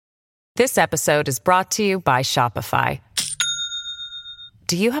This episode is brought to you by Shopify.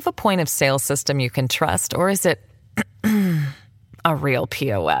 Do you have a point of sale system you can trust, or is it a real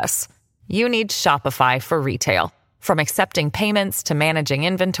POS? You need Shopify for retail. From accepting payments to managing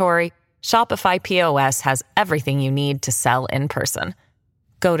inventory, Shopify POS has everything you need to sell in person.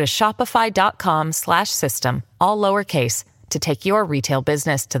 Go to shopify.com/system, all lowercase, to take your retail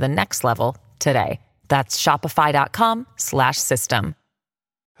business to the next level today. That's shopify.com/system.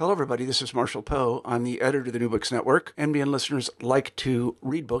 Hello, everybody. This is Marshall Poe. I'm the editor of the New Books Network. NBN listeners like to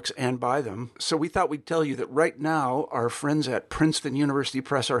read books and buy them. So we thought we'd tell you that right now, our friends at Princeton University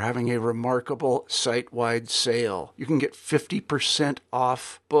Press are having a remarkable site-wide sale. You can get 50%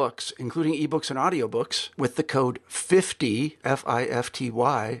 off books, including ebooks and audiobooks, with the code 50,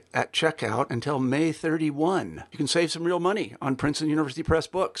 F-I-F-T-Y, at checkout until May 31. You can save some real money on Princeton University Press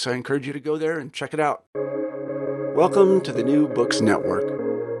books. I encourage you to go there and check it out. Welcome to the New Books Network.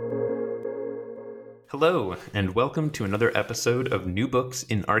 Hello, and welcome to another episode of New Books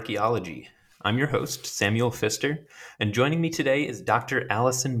in Archaeology. I'm your host, Samuel Pfister, and joining me today is Dr.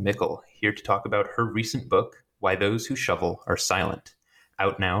 Allison Mickle, here to talk about her recent book, Why Those Who Shovel Are Silent,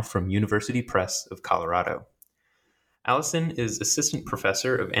 out now from University Press of Colorado. Allison is Assistant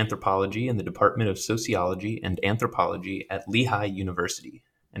Professor of Anthropology in the Department of Sociology and Anthropology at Lehigh University,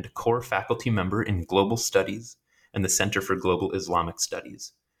 and a core faculty member in Global Studies and the Center for Global Islamic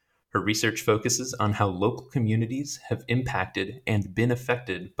Studies. Her research focuses on how local communities have impacted and been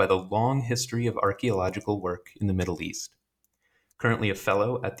affected by the long history of archaeological work in the Middle East. Currently a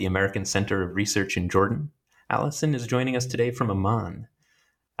fellow at the American Center of Research in Jordan, Allison is joining us today from Amman.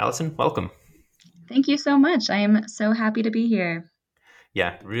 Allison, welcome. Thank you so much. I am so happy to be here.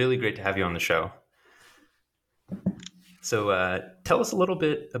 Yeah, really great to have you on the show. So tell us a little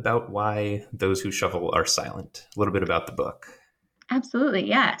bit about Why Those Who Shovel Are Silent, a little bit about the book. Absolutely,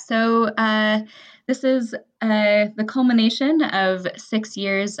 yeah. So this is the culmination of 6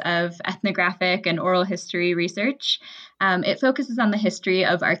 years of ethnographic and oral history research. It focuses on the history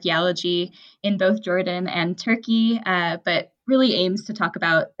of archaeology in both Jordan and Turkey, but really aims to talk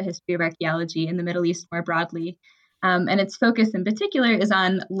about the history of archaeology in the Middle East more broadly. And its focus in particular is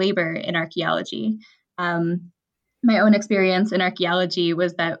on labor in archaeology. My own experience in archaeology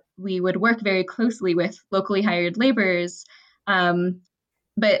was that we would work very closely with locally hired laborers,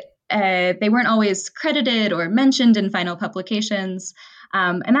 but they weren't always credited or mentioned in final publications.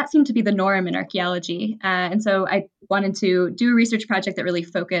 And that seemed to be the norm in archaeology. And so I wanted to do a research project that really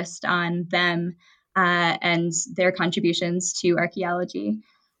focused on them and their contributions to archaeology.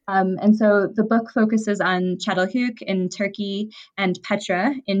 And so the book focuses on Çatalhöyük in Turkey and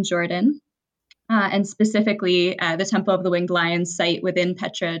Petra in Jordan, and specifically the Temple of the Winged Lion site within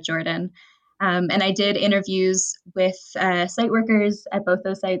Petra, Jordan. And I did interviews with site workers at both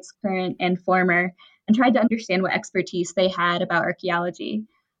those sites, current and former, and tried to understand what expertise they had about archaeology.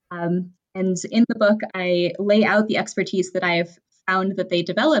 And in the book, I lay out the expertise that I have found that they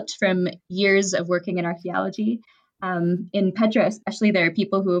developed from years of working in archaeology. In Petra, especially, there are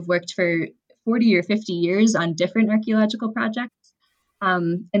people who have worked for 40 or 50 years on different archaeological projects.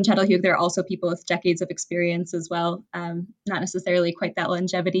 In Çatalhöyük, there are also people with decades of experience as well, not necessarily quite that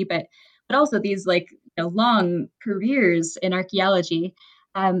longevity, but also these long careers in archaeology.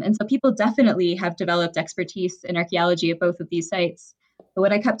 And so people definitely have developed expertise in archaeology at both of these sites. But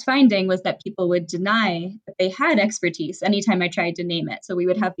what I kept finding was that people would deny that they had expertise anytime I tried to name it. So we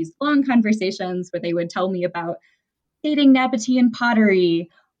would have these long conversations where they would tell me about dating Nabatean pottery,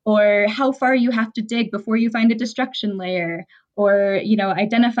 or how far you have to dig before you find a destruction layer, or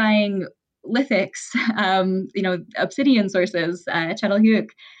identifying lithics, obsidian sources at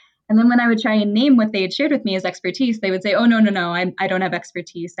Çatalhöyük. And then when I would try and name what they had shared with me as expertise, they would say, oh, no, I don't have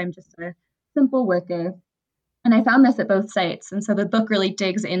expertise. I'm just a simple worker. And I found this at both sites. And so the book really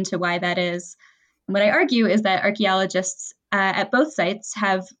digs into why that is. And what I argue is that archaeologists at both sites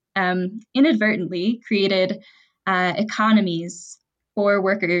have inadvertently created economies for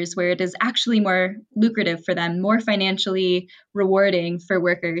workers where it is actually more lucrative for them, more financially rewarding for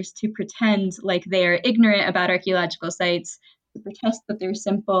workers to pretend like they're ignorant about archaeological sites, to protest that they're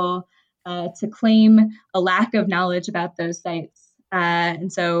simple, to claim a lack of knowledge about those sites.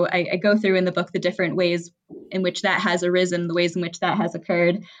 And so I go through in the book the different ways in which that has arisen, the ways in which that has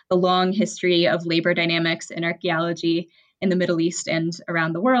occurred, the long history of labor dynamics in archaeology in the Middle East and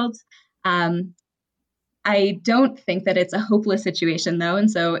around the world. I don't think that it's a hopeless situation, though.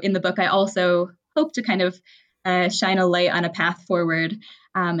 And so in the book, I also hope to kind of shine a light on a path forward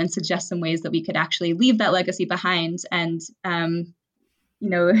and suggest some ways that we could actually leave that legacy behind and,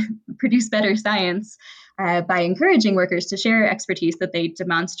 produce better science by encouraging workers to share expertise that they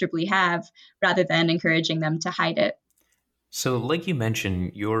demonstrably have rather than encouraging them to hide it. So like you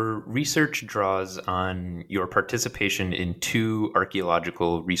mentioned, your research draws on your participation in 2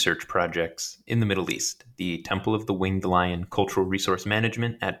 archaeological research projects in the Middle East, the Temple of the Winged Lion Cultural Resource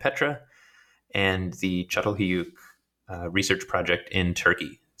Management at Petra and the Çatalhöyük research project in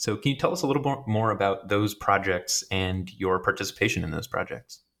Turkey. So can you tell us a little more about those projects and your participation in those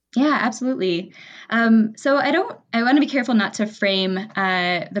projects? Yeah, absolutely. So I want to be careful not to frame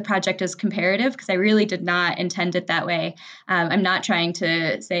the project as comparative, because I really did not intend it that way. I'm not trying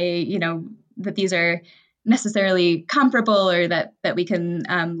to say, that these are necessarily comparable or that we can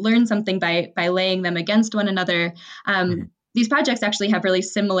learn something by laying them against one another. These projects actually have really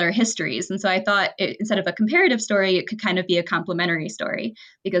similar histories. And so I thought instead of a comparative story, it could kind of be a complementary story,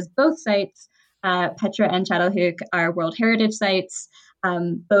 because both sites, Petra and Çatalhöyük, are World Heritage Sites.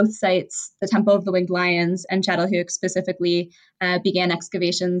 Both sites, the Temple of the Winged Lions and Çatalhöyük specifically, began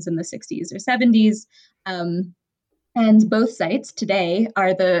excavations in the 60s or 70s. And both sites today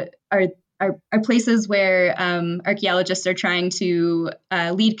are places where archaeologists are trying to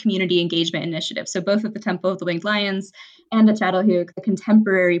lead community engagement initiatives. So both at the Temple of the Winged Lions and at Çatalhöyük, the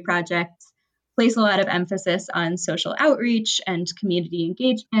contemporary projects place a lot of emphasis on social outreach and community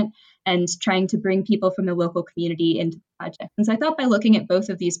engagement and trying to bring people from the local community into the project. And so I thought by looking at both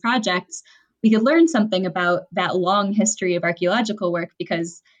of these projects, we could learn something about that long history of archaeological work,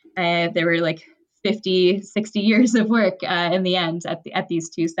 because there were like 50, 60 years of work in the end at these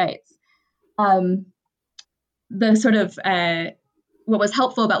 2 sites. The sort of what was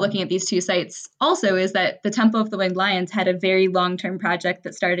helpful about looking at these 2 sites also is that the Temple of the Winged Lions had a very long-term project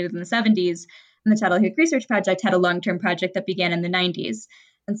that started in the 70s, and the Çatalhöyük Research Project had a long-term project that began in the 90s.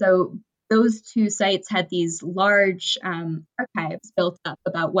 And so those 2 sites had these large archives built up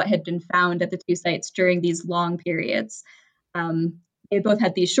about what had been found at the 2 sites during these long periods. They both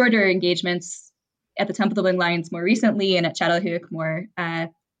had these shorter engagements at the Temple of the Winged Lions more recently, and at Çatalhöyük more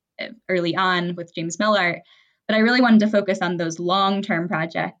early on with James Mellart. But I really wanted to focus on those long-term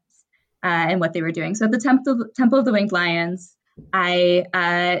projects and what they were doing. So at the Temple of the Winged Lions,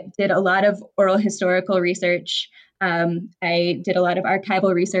 I did a lot of oral historical research. I did a lot of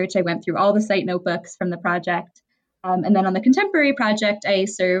archival research. I went through all the site notebooks from the project. And then on the contemporary project, I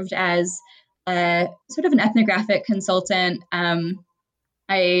served as sort of an ethnographic consultant.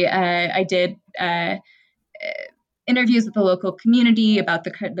 I did interviews with the local community about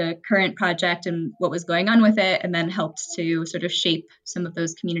the current project and what was going on with it, and then helped to sort of shape some of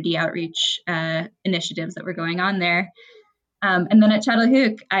those community outreach initiatives that were going on there. And then at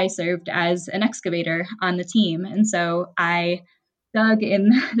Çatalhöyük, I served as an excavator on the team. And so I dug in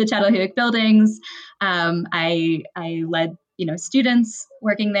the Çatalhöyük buildings. I led, students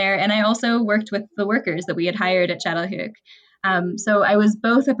working there. And I also worked with the workers that we had hired at Çatalhöyük. So I was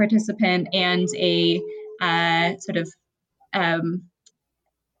both a participant and a sort of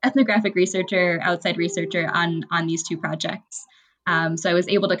ethnographic researcher, outside researcher on these 2 projects. So I was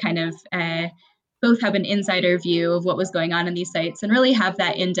able to kind of both have an insider view of what was going on in these sites and really have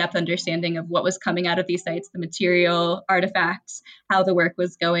that in-depth understanding of what was coming out of these sites, the material, artifacts, how the work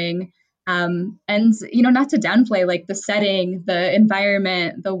was going. And, not to downplay like the setting, the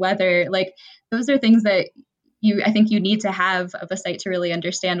environment, the weather, like those are things that I think you need to have of a site to really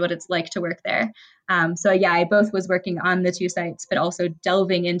understand what it's like to work there. So yeah, I both was working on the 2 sites, but also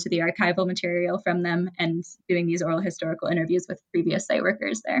delving into the archival material from them and doing these oral historical interviews with previous site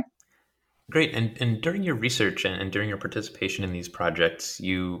workers there. Great. And during your research and during your participation in these projects,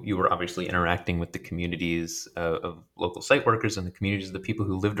 you were obviously interacting with the communities of local site workers and the communities of the people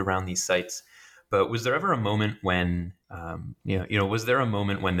who lived around these sites. But was there ever a moment when, was there a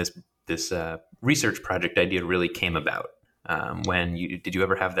moment when this research project idea really came about? Did you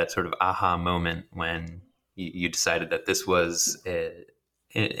ever have that sort of aha moment when you decided that this was an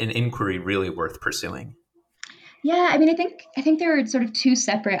inquiry really worth pursuing? Yeah, I mean, I think there were sort of 2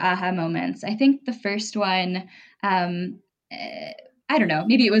 separate aha moments. I think the first one, I don't know,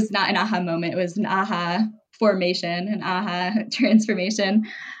 maybe it was not an aha moment, it was an aha formation, an aha transformation.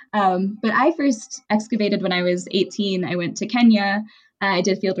 But I first excavated when I was 18. I went to Kenya. I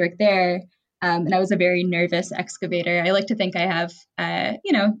did fieldwork there. And I was a very nervous excavator. I like to think I have,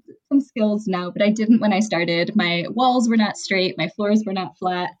 some skills now, but I didn't when I started. My walls were not straight. My floors were not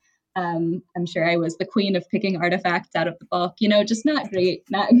flat. I'm sure I was the queen of picking artifacts out of the bulk, just not great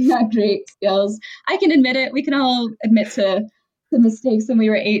skills. I can admit it. We can all admit to the mistakes when we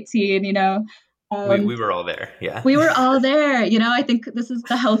were 18, We were all there. Yeah. We were all there. I think this is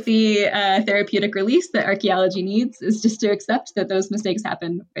the healthy therapeutic release that archaeology needs, is just to accept that those mistakes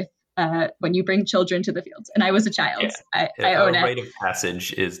happen with when you bring children to the fields. And I was a child. Yeah. I own a it. rite of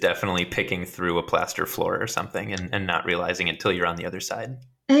passage is definitely picking through a plaster floor or something and not realizing it until you're on the other side.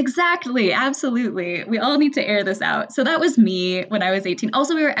 Exactly. Absolutely. We all need to air this out. So that was me when I was 18.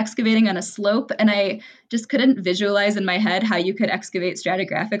 Also, we were excavating on a slope, and I just couldn't visualize in my head how you could excavate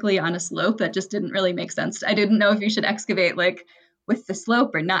stratigraphically on a slope. That just didn't really make sense. I didn't know if you should excavate like with the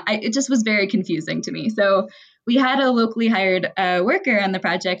slope or not. It just was very confusing to me. So we had a locally hired worker on the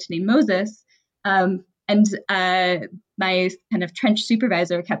project named Moses. And my kind of trench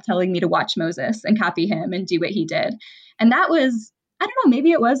supervisor kept telling me to watch Moses and copy him and do what he did. And that was, I don't know, maybe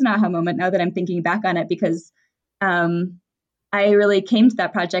it was an aha moment now that I'm thinking back on it, because I really came to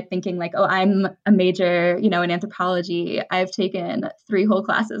that project thinking like, oh, I'm a major, in anthropology. I've taken 3 whole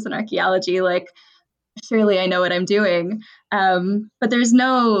classes in archaeology. Like, surely I know what I'm doing. But there's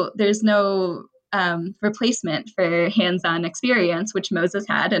no replacement for hands-on experience, which Moses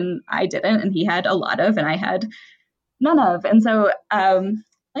had and I didn't, and he had a lot of and I had none of. And so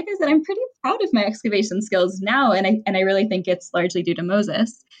like I said, I'm pretty proud of my excavation skills now, and I really think it's largely due to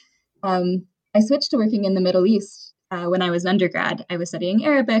Moses. I switched to working in the Middle East when I was an undergrad. I was studying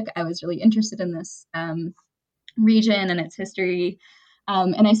Arabic. I was really interested in this region and its history,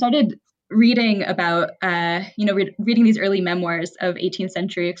 and I started reading about, reading these early memoirs of 18th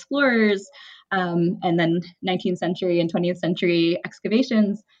century explorers, and then 19th century and 20th century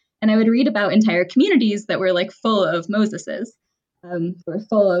excavations. And I would read about entire communities that were like full of Moses's. Were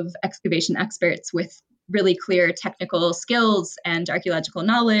full of excavation experts with really clear technical skills and archaeological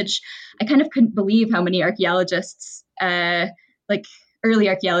knowledge. I kind of couldn't believe how many archaeologists, like early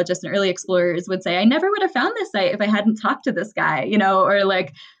archaeologists and early explorers, would say, I never would have found this site if I hadn't talked to this guy, or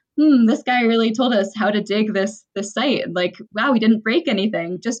like, this guy really told us how to dig this site. Like, wow, we didn't break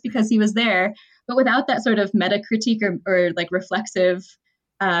anything just because he was there. But without that sort of meta critique or like reflexive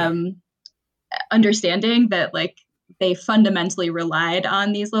understanding that like they fundamentally relied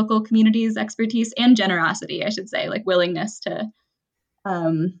on these local communities' expertise and generosity, I should say, like willingness to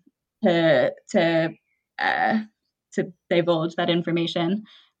divulge that information.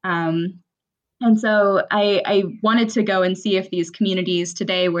 And so I wanted to go and see if these communities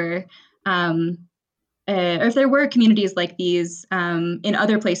today were, or if there were communities like these in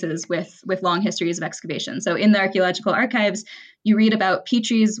other places with long histories of excavation. So in the archaeological archives, you read about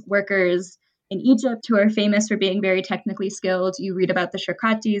Petrie's workers in Egypt who are famous for being very technically skilled. You read about the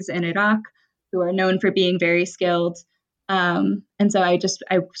Sharqatis in Iraq who are known for being very skilled. And so I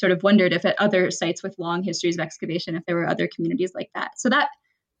sort of wondered if at other sites with long histories of excavation, if there were other communities like that. So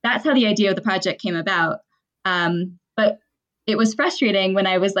that's how the idea of the project came about. But it was frustrating when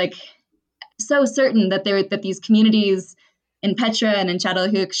I was like so certain that these communities in Petra and in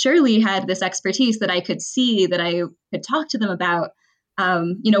Çatalhöyük surely had this expertise that I could see, that I could talk to them about.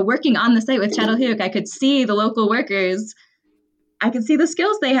 Working on the site with Çatalhöyük, I could see the local workers. I could see the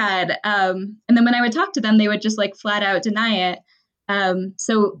skills they had. And then when I would talk to them, they would just like flat out deny it.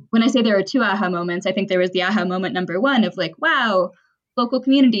 So when I say there are 2 aha moments, I think there was the aha moment number 1 of like, wow, local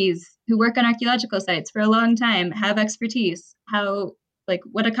communities who work on archaeological sites for a long time have expertise. How, like,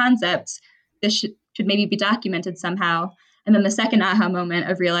 what a concept. This should maybe be documented somehow. And then the second aha moment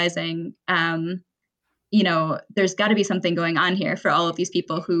of realizing, there's got to be something going on here for all of these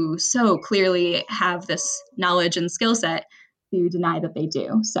people who so clearly have this knowledge and skill set to deny that they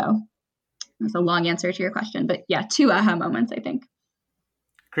do. So that's a long answer to your question, but yeah, 2 aha moments, I think.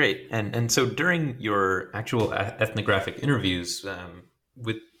 Great. And so during your actual ethnographic interviews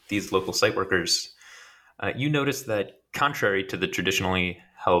with these local site workers, you noticed that contrary to the traditionally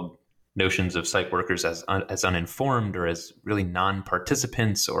held notions of site workers as uninformed or as really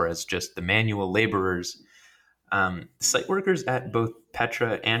non-participants or as just the manual laborers, site workers at both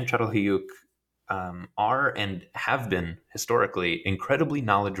Petra and Çatalhöyük are and have been historically incredibly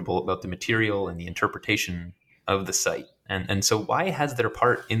knowledgeable about the material and the interpretation of the site. And so why has their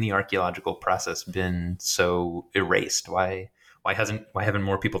part in the archaeological process been so erased? Why haven't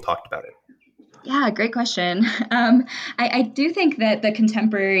more people talked about it? Yeah, great question. I do think that the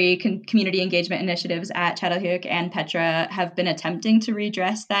contemporary community engagement initiatives at Çatalhöyük and Petra have been attempting to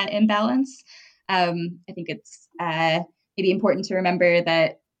redress that imbalance. I think it's maybe important to remember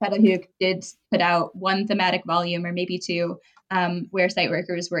that Çatalhöyük did put out 1 thematic volume, or maybe 2, where site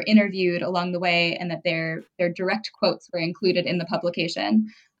workers were interviewed along the way, and that their direct quotes were included in the publication.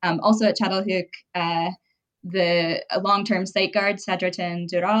 Also at Çatalhöyük, the long-term site guard, Sadrettin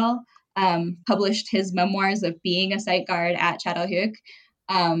Dural, published his memoirs of being a site guard at Çatalhöyük.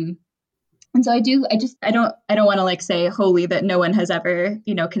 And so I don't want to like say wholly that no one has ever,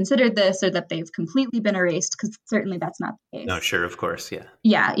 considered this or that they've completely been erased, because certainly that's not the case. No, sure, of course, yeah.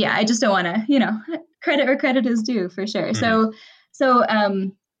 Yeah. I just don't want to, credit where credit is due, for sure. Mm-hmm.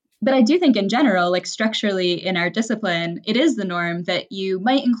 But I do think in general, like structurally in our discipline, it is the norm that you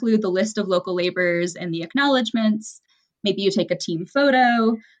might include the list of local laborers and the acknowledgements. Maybe you take a team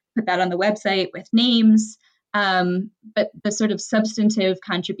photo, put that on the website with names. But the sort of substantive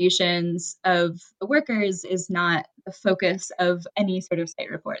contributions of the workers is not the focus of any sort of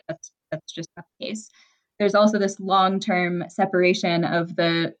site report. That's just not the case. There's also this long-term separation of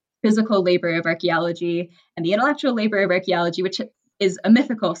the physical labor of archaeology and the intellectual labor of archaeology, which is a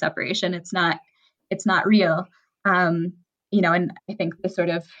mythical separation. It's not real. And I think the sort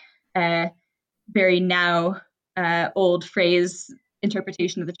of very now old phrase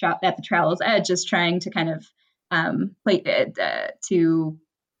interpretation of at the trowel's edge is trying to kind of to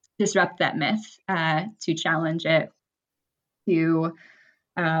disrupt that myth, to challenge it, to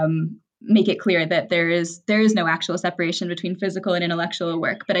make it clear that there is no actual separation between physical and intellectual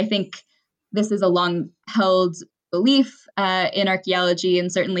work. But I think this is a long held belief in archaeology,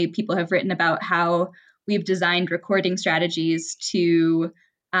 and certainly people have written about how we've designed recording strategies to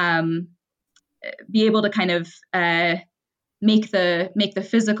be able to kind of make the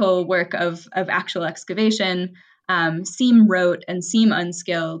physical work of actual excavation seem rote and seem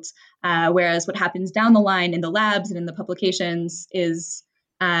unskilled, whereas what happens down the line in the labs and in the publications is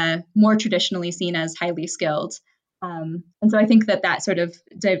more traditionally seen as highly skilled. And so I think that sort of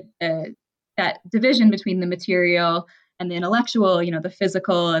that division between the material and the intellectual, the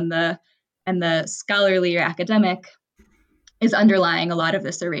physical and the scholarly or academic, is underlying a lot of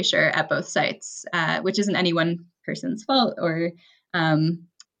this erasure at both sites, which isn't any one person's fault, or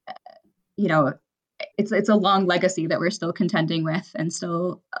it's a long legacy that we're still contending with, and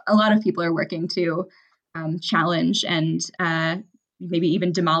still a lot of people are working to challenge and maybe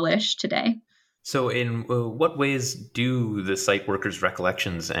even demolish today. So in what ways do the site workers'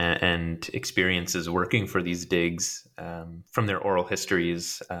 recollections and experiences working for these digs from their oral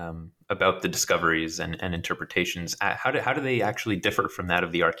histories about the discoveries and interpretations, how do they actually differ from that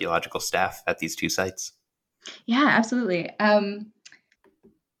of the archaeological staff at these two sites? Yeah, absolutely.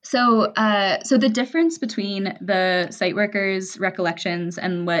 So the difference between the site workers' recollections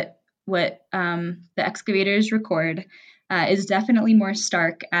and what the excavators record is definitely more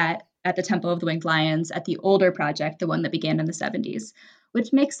stark at the Temple of the Winged Lions, at the older project, the one that began in the 70s,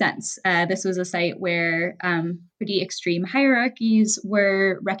 which makes sense. This was a site where pretty extreme hierarchies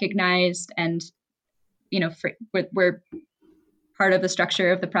were recognized and, were part of the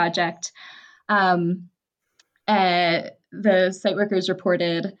structure of the project. The site workers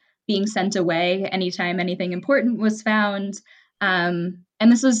reported being sent away anytime anything important was found. And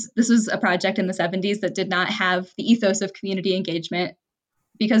this was a project in the 70s that did not have the ethos of community engagement,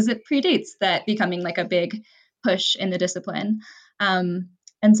 because it predates that becoming like a big push in the discipline. And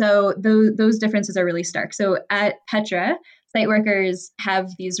so those differences are really stark. So at Petra, site workers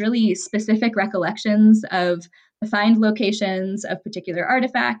have these really specific recollections of the find locations of particular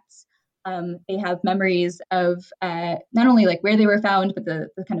artifacts. They have memories of not only like where they were found, but the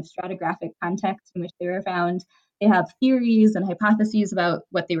kind of stratigraphic context in which they were found. They have theories and hypotheses about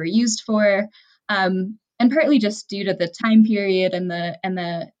what they were used for. And partly just due to the time period and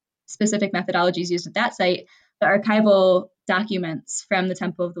the specific methodologies used at that site, the archival documents from the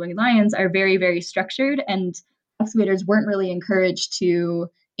Temple of the Winged Lions are very, very structured, and excavators weren't really encouraged to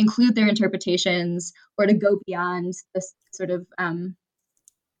include their interpretations or to go beyond this sort of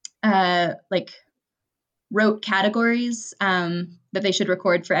like rote categories that they should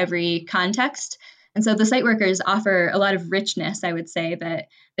record for every context. And so the site workers offer a lot of richness, I would say, that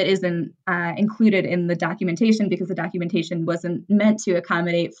isn't included in the documentation, because the documentation wasn't meant to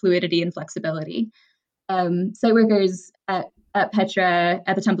accommodate fluidity and flexibility. Site workers at Petra,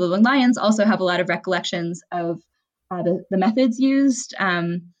 at the Temple of the Winged Lions, also have a lot of recollections of the methods used.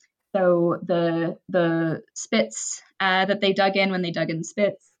 So the spits that they dug in when they dug in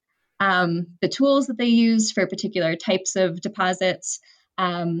spits, the tools that they used for particular types of deposits,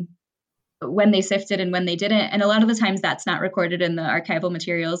 when they sifted and when they didn't. And a lot of the times that's not recorded in the archival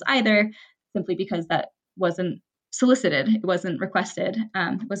materials either, simply because that wasn't solicited. It wasn't requested.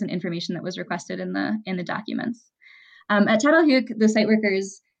 It wasn't information that was requested in the documents. At Çatalhöyük, the site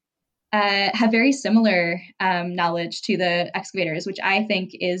workers have very similar knowledge to the excavators, which I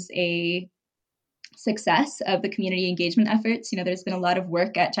think is a success of the community engagement efforts. There's been a lot of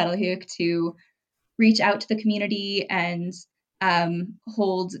work at Çatalhöyük to reach out to the community and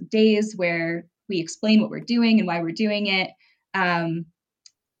hold days where we explain what we're doing and why we're doing it.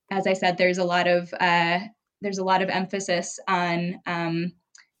 as I said, there's a lot of emphasis on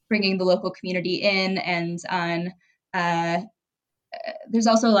bringing the local community in, and on there's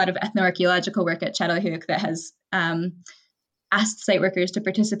also a lot of ethnoarchaeological work at Çatalhöyük that has asked site workers to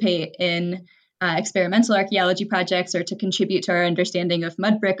participate in experimental archaeology projects or to contribute to our understanding of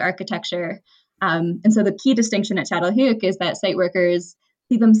mud brick architecture. And so the key distinction at Çatalhöyük is that site workers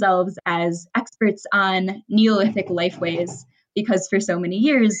see themselves as experts on Neolithic lifeways, because for so many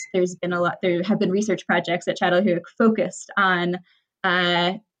years there have been research projects at Çatalhöyük focused on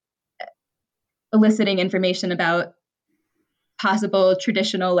eliciting information about possible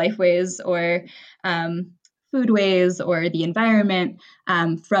traditional lifeways or foodways or the environment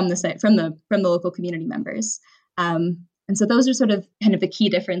from the local community members. And so those are sort of kind of the key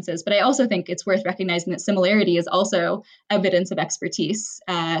differences. But I also think it's worth recognizing that similarity is also evidence of expertise.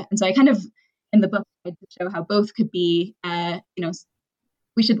 And so I kind of, in the book, tried to show how both could be,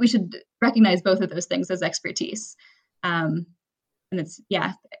 we should recognize both of those things as expertise. And it's,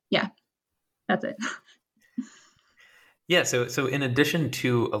 that's it. Yeah, so in addition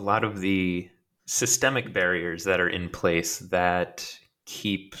to a lot of the systemic barriers that are in place that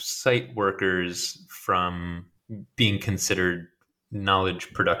keep site workers from being considered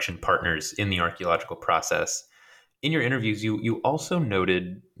knowledge production partners in the archaeological process, in your interviews, you also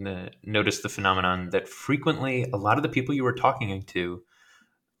noticed the phenomenon that frequently a lot of the people you were talking to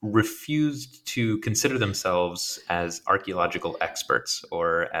refused to consider themselves as archaeological experts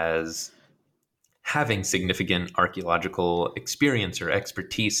or as having significant archaeological experience or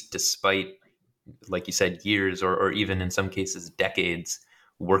expertise, despite, like you said, years or even in some cases decades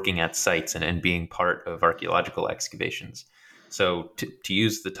working at sites and being part of archaeological excavations. So to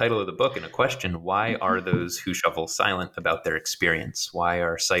use the title of the book in a question, why are those who shovel silent about their experience? Why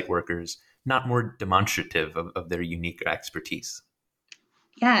are site workers not more demonstrative of their unique expertise?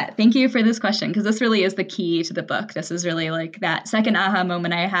 Yeah, thank you for this question, because this really is the key to the book. This is really like that second aha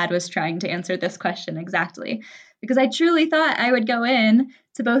moment I had was trying to answer this question exactly, because I truly thought I would go in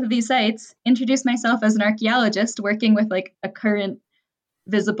to both of these sites, introduce myself as an archaeologist working with like a current,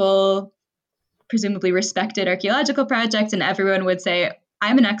 visible, presumably respected archaeological project, and everyone would say,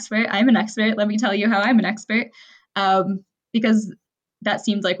 I'm an expert, let me tell you how I'm an expert, because that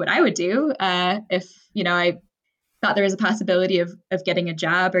seemed like what I would do if, I thought there was a possibility of getting a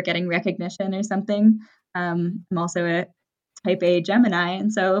job or getting recognition or something. I'm also a type A Gemini.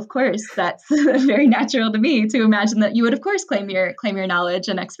 And so, of course, that's very natural to me to imagine that you would, of course, claim your knowledge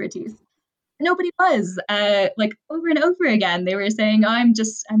and expertise. Nobody was. Like over and over again, they were saying, "Oh, I'm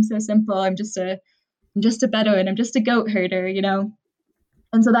so simple. I'm just a Bedouin. I'm just a goat herder,"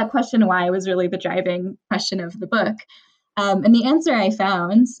 And so that question why was really the driving question of the book. And the answer I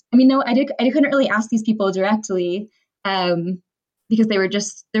found, no, I couldn't really ask these people directly because there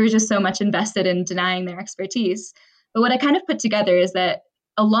was just so much invested in denying their expertise. But what I kind of put together is that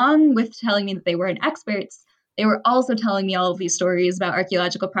along with telling me that they weren't experts, they were also telling me all of these stories about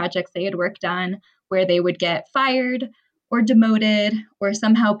archaeological projects they had worked on where they would get fired or demoted or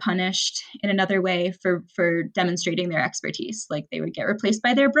somehow punished in another way for demonstrating their expertise. Like they would get replaced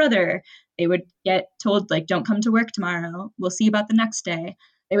by their brother. They would get told, like, don't come to work tomorrow. We'll see about the next day.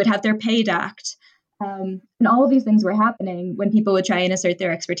 They would have their pay docked. And all of these things were happening when people would try and assert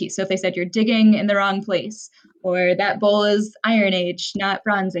their expertise. So if they said you're digging in the wrong place, or that bowl is Iron Age, not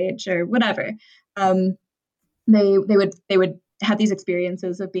Bronze Age, or whatever, they would have these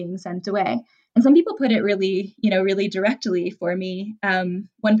experiences of being sent away. And some people put it really, really directly for me.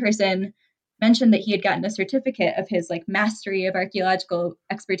 One person mentioned that he had gotten a certificate of his like mastery of archaeological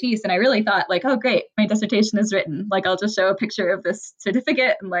expertise. And I really thought like, oh, great, my dissertation is written. Like, I'll just show a picture of this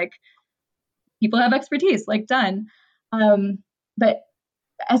certificate and like, people have expertise, like done. But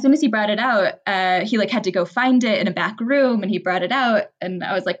as soon as he brought it out, he like had to go find it in a back room and he brought it out. And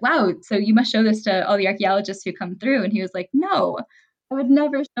I was like, wow, so you must show this to all the archaeologists who come through. And he was like, no, I would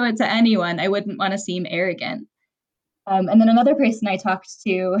never show it to anyone. I wouldn't want to seem arrogant. And then another person I talked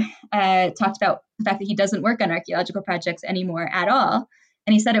to talked about the fact that he doesn't work on archaeological projects anymore at all.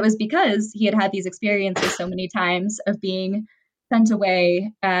 And he said it was because he had these experiences so many times of being sent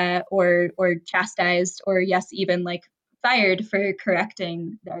away or chastised or, yes, even like fired for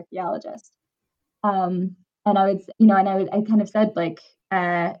correcting the archaeologist. And I would, I kind of said like,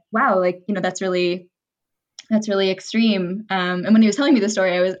 wow, like, that's really extreme. And when he was telling me the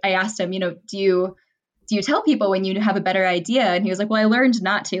story, I asked him, do you tell people when you have a better idea? And he was like, well, I learned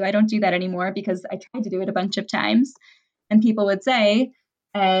not to. I don't do that anymore because I tried to do it a bunch of times. And people would say,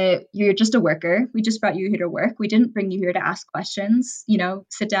 you're just a worker. We just brought you here to work. We didn't bring you here to ask questions,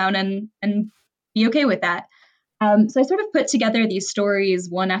 sit down and be okay with that. So I sort of put together these stories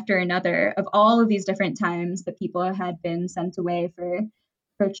one after another of all of these different times that people had been sent away for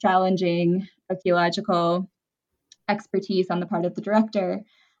challenging archaeological expertise on the part of the director.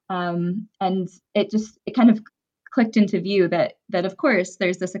 And it kind of clicked into view that of course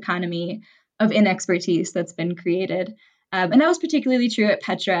there's this economy of inexpertise that's been created. And that was particularly true at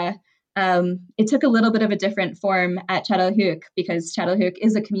Petra. It took a little bit of a different form at Çatalhöyük because Çatalhöyük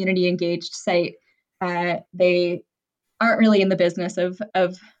is a community engaged site. They aren't really in the business of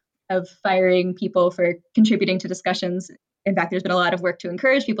firing people for contributing to discussions. In fact, there's been a lot of work to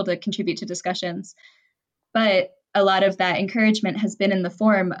encourage people to contribute to discussions. But a lot of that encouragement has been in the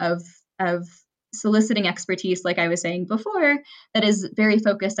form of soliciting expertise, like I was saying before, that is very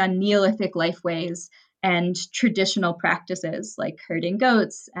focused on Neolithic lifeways and traditional practices like herding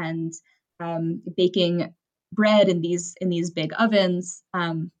goats and baking bread in these big ovens,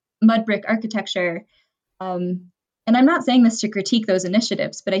 mud brick architecture. And I'm not saying this to critique those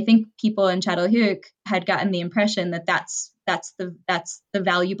initiatives, but I think people in Çatalhöyük had gotten the impression that that's the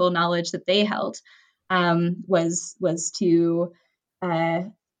valuable knowledge that they held, was to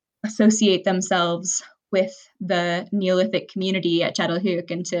associate themselves with the Neolithic community at Çatalhöyük,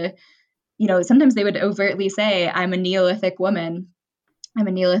 and to, sometimes they would overtly say, I'm a Neolithic woman, I'm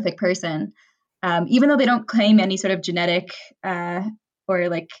a Neolithic person, even though they don't claim any sort of genetic or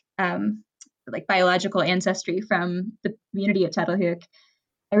like biological ancestry from the community at Çatalhöyük.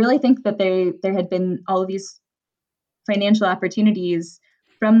 I really think that there had been all of these financial opportunities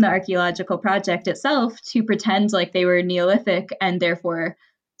from the archaeological project itself to pretend like they were Neolithic and therefore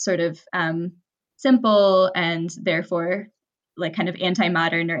sort of simple and therefore like kind of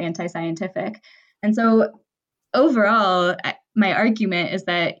anti-modern or anti-scientific. And so overall, my argument is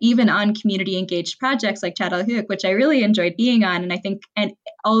that even on community engaged projects like Çatalhöyük, which I really enjoyed being on, and I think and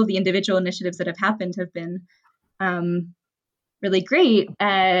all of the individual initiatives that have happened have been really great,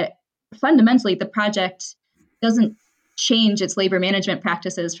 fundamentally the project doesn't change its labor management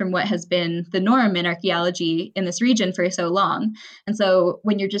practices from what has been the norm in archaeology in this region for so long. And so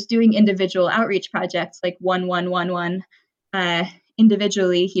when you're just doing individual outreach projects like one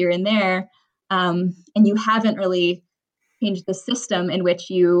individually here and there, and you haven't really changed the system in which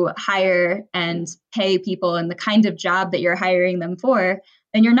you hire and pay people and the kind of job that you're hiring them for,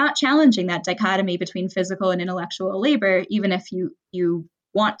 then you're not challenging that dichotomy between physical and intellectual labor, even if you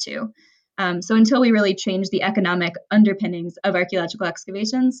want to. So until we really change the economic underpinnings of archaeological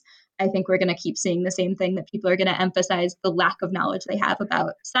excavations, I think we're going to keep seeing the same thing, that people are going to emphasize the lack of knowledge they have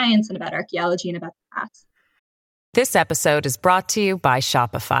about science and about archaeology and about the past. This episode is brought to you by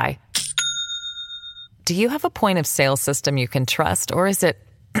Shopify. Do you have a point of sale system you can trust, or is it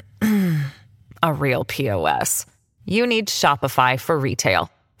a real POS? You need Shopify for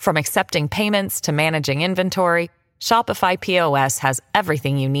retail. From accepting payments to managing inventory, Shopify POS has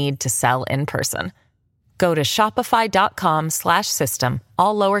everything you need to sell in person. Go to shopify.com/system,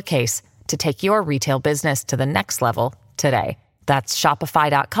 all lowercase, to take your retail business to the next level today. That's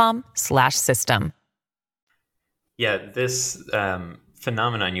shopify.com/system. Yeah, this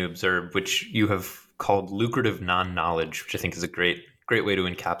phenomenon you observed, which you have called lucrative non-knowledge, which I think is a great way to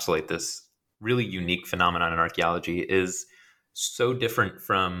encapsulate this really unique phenomenon in archaeology, is so different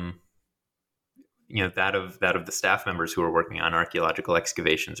from that of the staff members who are working on archaeological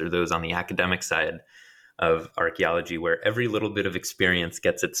excavations, or those on the academic side of archaeology, where every little bit of experience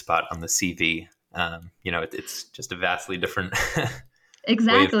gets its spot on the CV. It's just a vastly different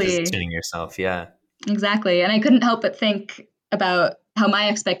Exactly. way of positioning yourself. Yeah, exactly. And I couldn't help but think about how my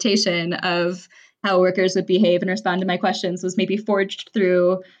expectation of how workers would behave and respond to my questions was maybe forged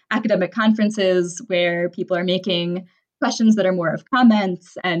through academic conferences where people are making questions that are more of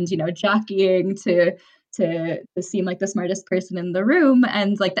comments and, jockeying to seem like the smartest person in the room,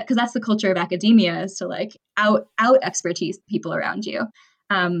 and like that, because that's the culture of academia, is to like out expertise people around you.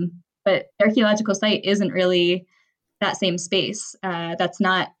 But the archaeological site isn't really that same space. That's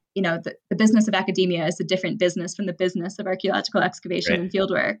not, the business of academia is a different business from the business of archaeological excavation and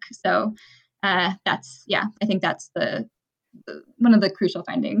fieldwork. So I think that's the one of the crucial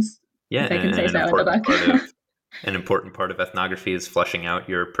findings. Yeah, if I can say so in the book. An important part of ethnography is fleshing out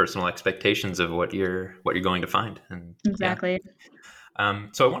your personal expectations of what you're going to find. And exactly. Yeah.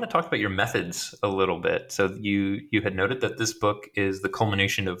 So I want to talk about your methods a little bit. So you had noted that this book is the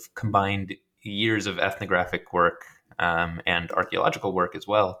culmination of combined years of ethnographic work and archaeological work as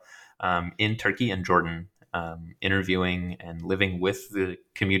well in Turkey and Jordan, interviewing and living with the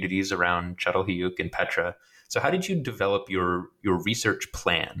communities around Çatalhöyük and Petra. So how did you develop your research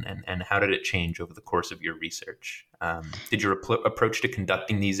plan, and how did it change over the course of your research? Did your approach to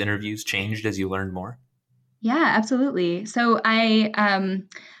conducting these interviews changed as you learned more? Yeah, absolutely. So I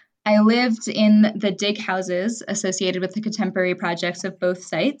lived in the dig houses associated with the contemporary projects of both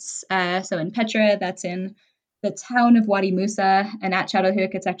sites. So in Petra, that's in the town of Wadi Musa, and at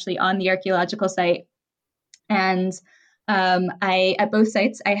Çatalhöyük, it's actually on the archaeological site. And I at both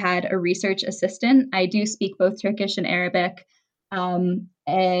sites, I had a research assistant. I do speak both Turkish and Arabic,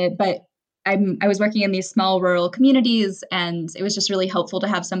 but I was working in these small rural communities, and it was just really helpful to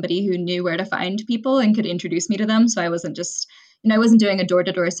have somebody who knew where to find people and could introduce me to them. So I wasn't just, I wasn't doing a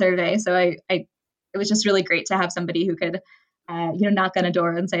door-to-door survey. So it was just really great to have somebody who could, knock on a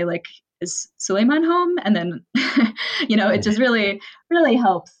door and say, like, is Suleiman home? And then, it just really, really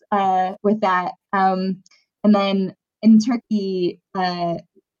helps with that. And then in Turkey,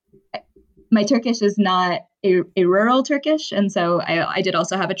 my Turkish is not a rural Turkish. And so I did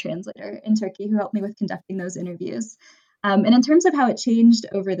also have a translator in Turkey who helped me with conducting those interviews. And in terms of how it changed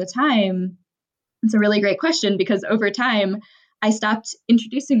over the time, it's a really great question, because over time, I stopped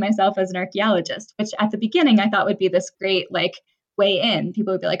introducing myself as an archaeologist, which at the beginning I thought would be this great, like, way in.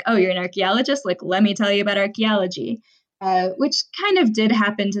 People would be like, oh, you're an archaeologist? Like, let me tell you about archaeology, which kind of did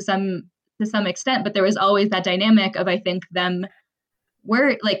happen to some extent, but there was always that dynamic of, I think, them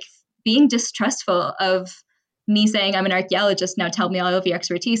were like being distrustful of me saying, I'm an archaeologist, now tell me all of your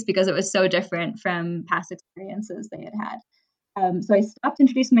expertise, because it was so different from past experiences they had had. So I stopped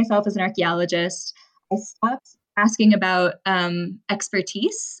introducing myself as an archaeologist. I stopped asking about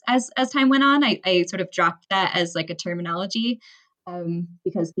expertise as time went on. I sort of dropped that as like a terminology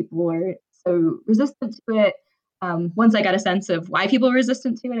because people were so resistant to it. Once I got a sense of why people were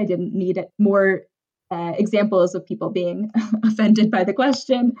resistant to it, I didn't need more examples of people being offended by the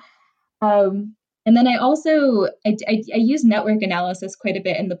question. And then I also, I use network analysis quite a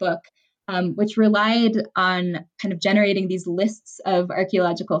bit in the book, which relied on kind of generating these lists of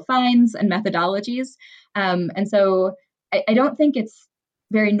archaeological finds and methodologies. And so I don't think it's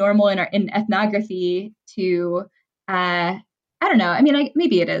very normal in ethnography to, I don't know, I mean,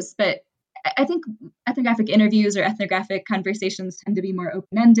 maybe it is, but I think ethnographic interviews or ethnographic conversations tend to be more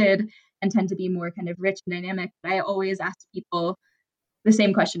open-ended and tend to be more kind of rich and dynamic. But I always ask people the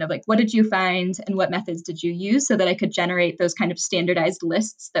same question of, like, what did you find and what methods did you use, so that I could generate those kind of standardized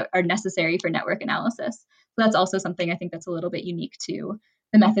lists that are necessary for network analysis. So that's also something I think that's a little bit unique to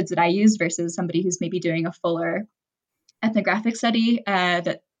the methods that I used versus somebody who's maybe doing a fuller ethnographic study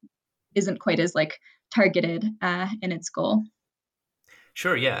that isn't quite as like targeted in its goal.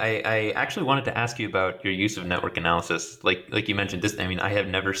 Sure. Yeah, I actually wanted to ask you about your use of network analysis. Like you mentioned this. I mean, I have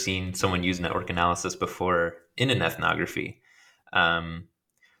never seen someone use network analysis before in an ethnography.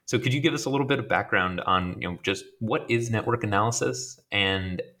 So could you give us a little bit of background on, just what is network analysis,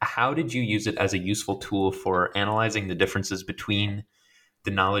 and how did you use it as a useful tool for analyzing the differences between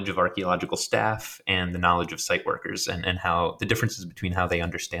the knowledge of archaeological staff and the knowledge of site workers, and how the differences between how they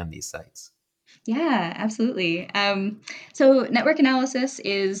understand these sites? Yeah, absolutely. So network analysis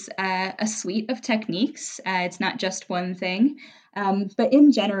is a suite of techniques. It's not just one thing. But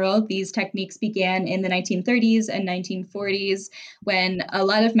in general, these techniques began in the 1930s and 1940s, when a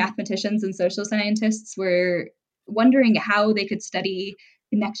lot of mathematicians and social scientists were wondering how they could study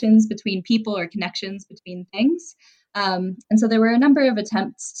connections between people or connections between things. And so there were a number of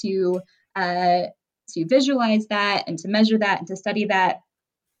attempts to visualize that and to measure that and to study that.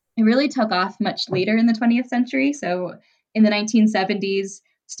 It really took off much later in the 20th century. So in the 1970s,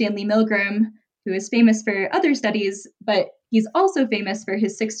 Stanley Milgram, who is famous for other studies, but he's also famous for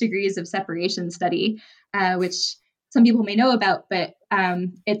his 6 degrees of separation study, which some people may know about, but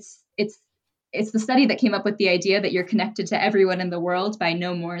it's the study that came up with the idea that you're connected to everyone in the world by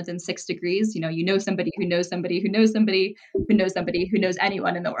no more than 6 degrees. You know somebody who knows somebody who knows somebody who knows somebody who knows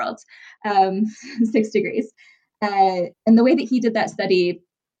anyone in the world, 6 degrees. And the way that he did that study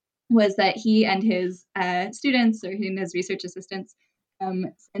was that he and his students, or his research assistants,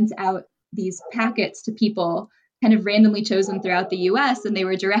 sent out these packets to people kind of randomly chosen throughout the US, and they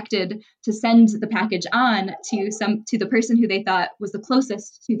were directed to send the package on to the person who they thought was the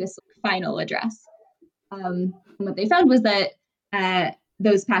closest to this final address. And what they found was that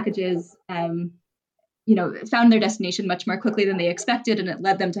those packages found their destination much more quickly than they expected, and it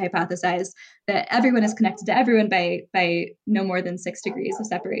led them to hypothesize that everyone is connected to everyone by no more than 6 degrees of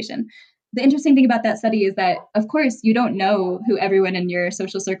separation. The interesting thing about that study is that, of course, you don't know who everyone in your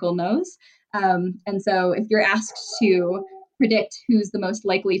social circle knows. And so if you're asked to predict who's the most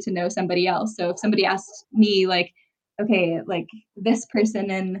likely to know somebody else, so if somebody asked me, like, okay, like, this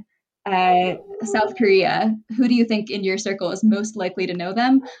person in South Korea, who do you think in your circle is most likely to know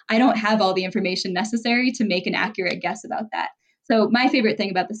them? I don't have all the information necessary to make an accurate guess about that. So my favorite thing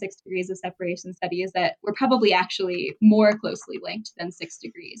about the 6 degrees of separation study is that we're probably actually more closely linked than 6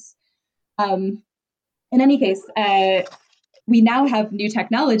 degrees. In any case, we now have new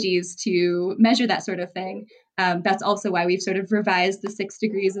technologies to measure that sort of thing. That's also why we've sort of revised the 6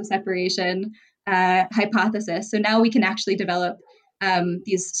 degrees of separation hypothesis. So now we can actually develop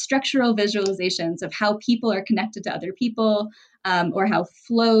these structural visualizations of how people are connected to other people, or how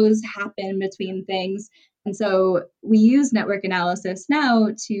flows happen between things. And so we use network analysis now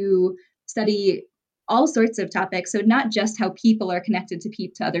to study all sorts of topics. So not just how people are connected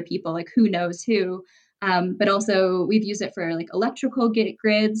to other people, like who knows who, but also we've used it for like electrical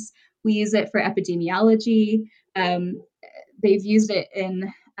grids. We use it for epidemiology. They've used it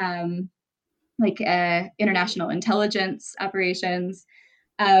in international intelligence operations.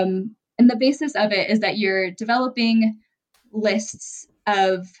 And the basis of it is that you're developing lists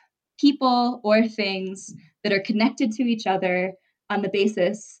of people or things that are connected to each other on the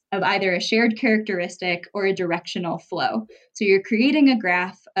basis of either a shared characteristic or a directional flow. So you're creating a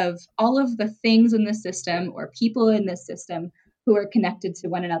graph of all of the things in the system or people in this system who are connected to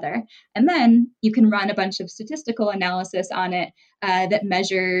one another. And then you can run a bunch of statistical analysis on it that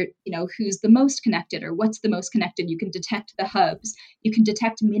measure, who's the most connected or what's the most connected. You can detect the hubs. You can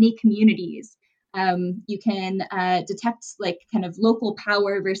detect mini communities. You can detect like kind of local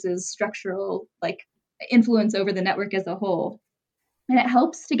power versus structural like influence over the network as a whole. And it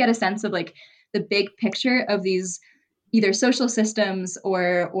helps to get a sense of like the big picture of these either social systems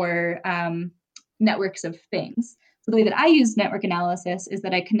or networks of things. So the way that I use network analysis is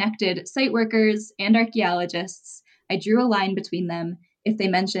that I connected site workers and archaeologists. I drew a line between them if they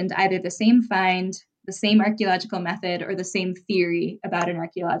mentioned either the same find, the same archaeological method, or the same theory about an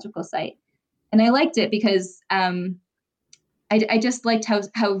archaeological site. And I liked it because I just liked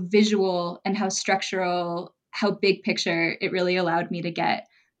how visual and how structural, how big picture it really allowed me to get.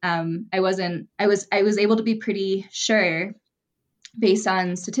 I was able to be pretty sure based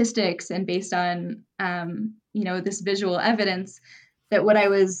on statistics and based on this visual evidence that what I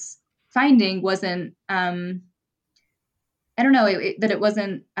was finding wasn't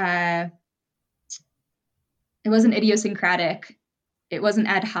it wasn't idiosyncratic, it wasn't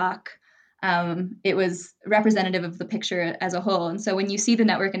ad hoc. It was representative of the picture as a whole. And so when you see the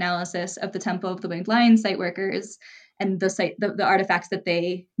network analysis of the Temple of the Winged Lion site workers and the artifacts that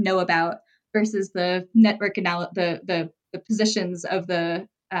they know about versus the network the positions of the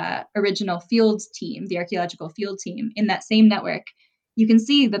original field team, the archaeological field team in that same network, you can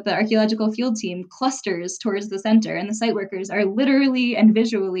see that the archaeological field team clusters towards the center and the site workers are literally and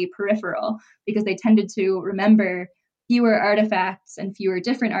visually peripheral because they tended to remember fewer artifacts and fewer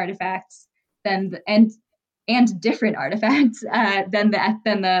different artifacts than different artifacts than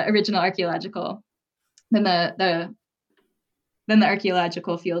the original archaeological than the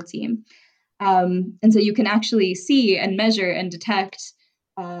archaeological field team. And so you can actually see and measure and detect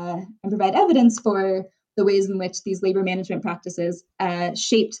and provide evidence for the ways in which these labor management practices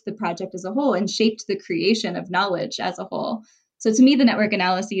shaped the project as a whole and shaped the creation of knowledge as a whole. So to me, the network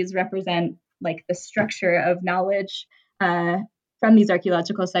analyses represent like the structure of knowledge from these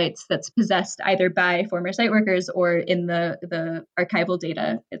archaeological sites that's possessed either by former site workers or in the archival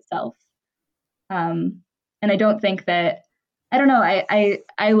data itself. And I don't think that, I don't know,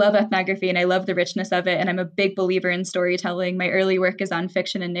 I love ethnography and I love the richness of it. And I'm a big believer in storytelling. My early work is on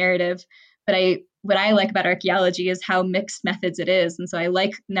fiction and narrative. But what I like about archaeology is how mixed methods it is. And so I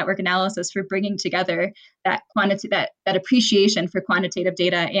like network analysis for bringing together that appreciation for quantitative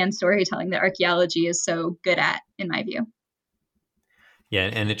data and storytelling that archaeology is so good at, in my view. Yeah,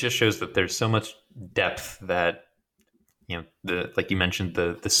 and it just shows that there's so much depth that, like you mentioned,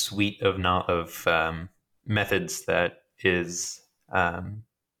 the suite of methods that is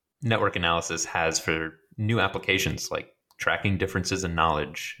network analysis has for new applications, like tracking differences in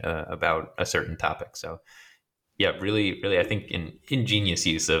knowledge about a certain topic. So yeah, really, really, I think ingenious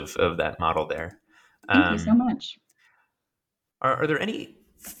use of that model there. Thank you so much. Are there any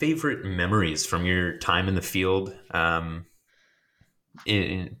favorite memories from your time in the field?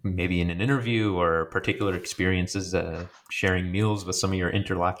 Maybe in an interview or particular experiences, sharing meals with some of your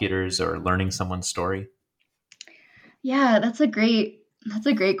interlocutors or learning someone's story? Yeah, that's a great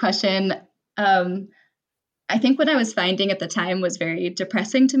question. I think what I was finding at the time was very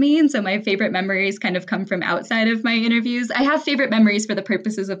depressing to me. And so my favorite memories kind of come from outside of my interviews. I have favorite memories for the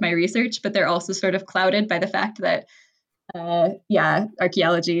purposes of my research, but they're also sort of clouded by the fact that,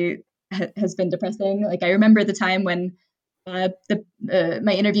 archaeology has been depressing. Like I remember the time when my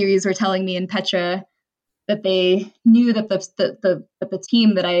interviewees were telling me in Petra that they knew that the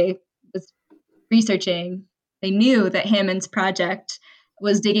team that I was researching they knew that Hammond's project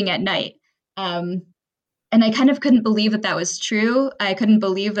was digging at night. And I kind of couldn't believe that was true. I couldn't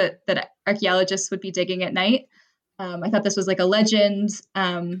believe that archaeologists would be digging at night. I thought this was like a legend.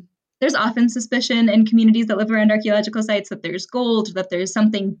 There's often suspicion in communities that live around archaeological sites that there's gold, that there's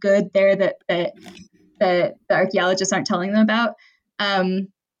something good there that the archaeologists aren't telling them about. And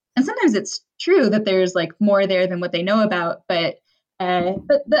sometimes it's true that there's like more there than what they know about, but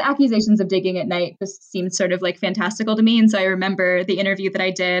the accusations of digging at night just seemed sort of like fantastical to me. And so I remember the interview that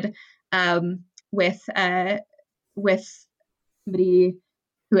I did with somebody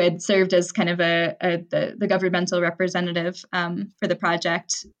who had served as kind of the governmental representative for the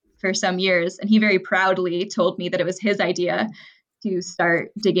project for some years. And he very proudly told me that it was his idea to start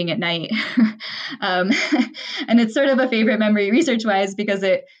digging at night. And it's sort of a favorite memory research-wise because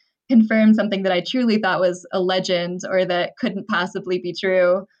it confirmed something that I truly thought was a legend or that couldn't possibly be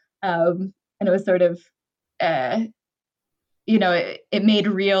true. And it was sort of, it made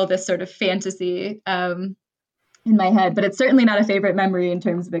real this sort of fantasy in my head, but it's certainly not a favorite memory in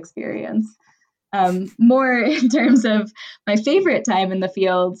terms of experience. More in terms of my favorite time in the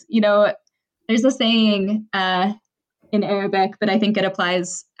field, there's a saying in Arabic, but I think it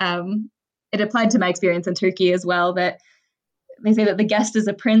applies. It applied to my experience in Turkey as well, that they say that the guest is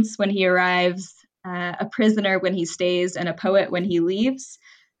a prince when he arrives, a prisoner when he stays, and a poet when he leaves.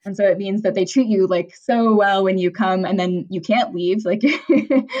 And so it means that they treat you like so well when you come, and then you can't leave. Like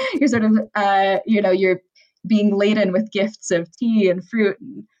you're sort of, you're being laden with gifts of tea and fruit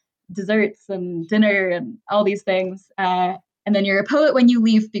and desserts and dinner and all these things. And then you're a poet when you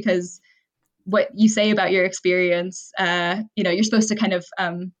leave because what you say about your experience, you're supposed to kind of,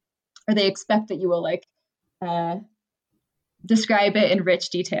 or they expect that you will like describe it in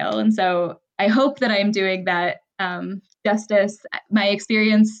rich detail. And so I hope that I'm doing that justice. My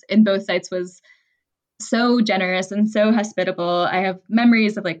experience in both sites was so generous and so hospitable. I have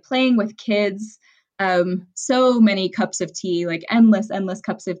memories of like playing with kids, so many cups of tea, like endless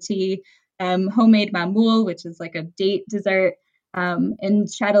cups of tea, homemade mamul, which is like a date dessert. In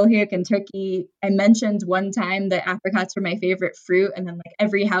Çatalhöyük in Turkey, I mentioned one time that apricots were my favorite fruit, and then like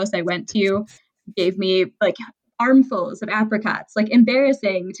every house I went to gave me like armfuls of apricots, like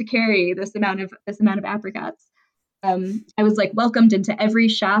embarrassing to carry this amount of apricots. I was like welcomed into every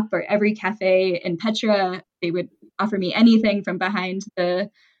shop or every cafe in Petra. They would offer me anything from behind the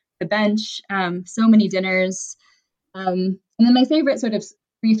bench, so many dinners. And then my favorite sort of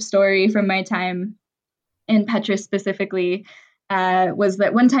brief story from my time in Petra specifically was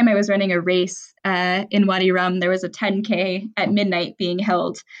that one time I was running a race in Wadi Rum. There was a 10K at midnight being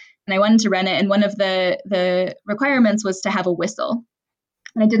held, and I wanted to run it. And one of the requirements was to have a whistle.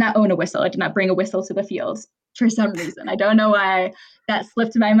 And I did not own a whistle. I did not bring a whistle to the field for some reason. I don't know why that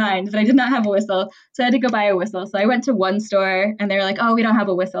slipped my mind, but I did not have a whistle. So I had to go buy a whistle. So I went to one store and they were like, oh, we don't have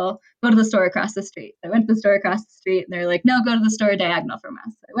a whistle. Go to the store across the street. So I went to the store across the street and they're like, no, go to the store diagonal from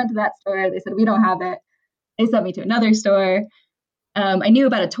us. So I went to that store. They said, we don't have it. They sent me to another store. I knew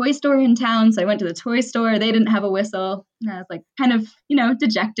about a toy store in town. So I went to the toy store. They didn't have a whistle. And I was like kind of,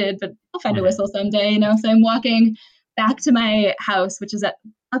 dejected, but I'll find a whistle someday, So I'm walking back to my house, which is up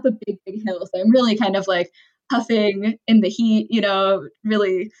a big, big hill. So I'm really kind of like puffing in the heat,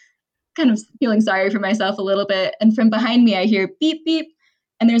 really kind of feeling sorry for myself a little bit. And from behind me, I hear beep, beep,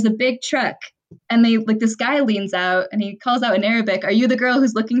 and there's a big truck. And this guy leans out and he calls out in Arabic, are you the girl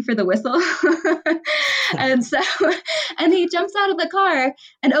who's looking for the whistle? And he jumps out of the car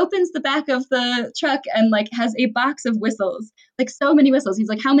and opens the back of the truck and like has a box of whistles, like so many whistles. He's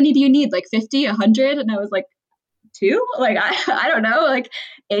like, how many do you need? Like 50, 100? And I was like, 2? Like, I don't know, like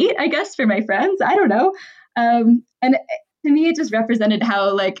 8, I guess, for my friends. I don't know. And to me, it just represented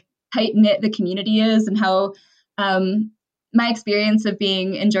how like tight knit the community is and how my experience of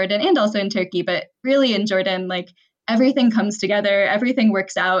being in Jordan and also in Turkey, but really in Jordan, like everything comes together, everything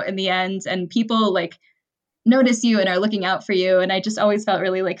works out in the end, and people like notice you and are looking out for you. And I just always felt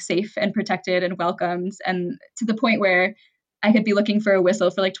really like safe and protected and welcomed, and to the point where I could be looking for a whistle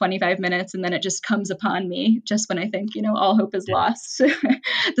for like 25 minutes and then it just comes upon me just when I think, all hope is lost.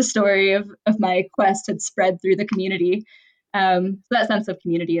 The story of my quest had spread through the community. So that sense of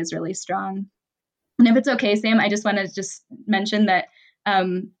community is really strong. And if it's okay, Sam, I just want to just mention that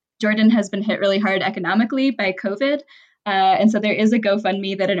Jordan has been hit really hard economically by COVID. And so there is a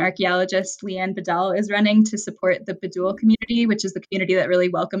GoFundMe that an archaeologist, Leanne Badal, is running to support the Badul community, which is the community that really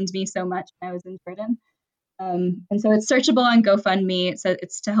welcomed me so much when I was in Jordan. And so it's searchable on GoFundMe.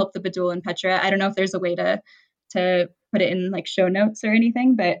 It's to help the Badul in Petra. I don't know if there's a way to put it in like show notes or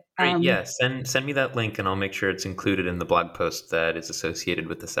anything, but great. Yeah, send me that link and I'll make sure it's included in the blog post that is associated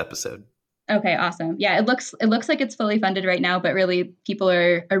with this episode. Okay, awesome. Yeah, it looks like it's fully funded right now, but really people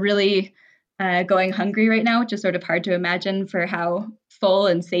are really going hungry right now, which is sort of hard to imagine for how full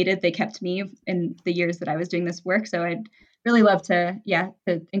and sated they kept me in the years that I was doing this work. So I'd really love to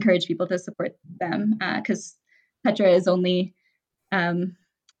encourage people to support them because Petra is only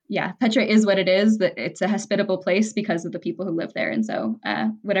Petra is what it is. That it's a hospitable place because of the people who live there, and so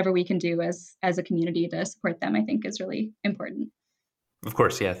whatever we can do as a community to support them, I think, is really important. Of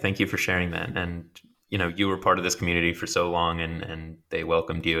course, yeah. Thank you for sharing that. And you were part of this community for so long, and they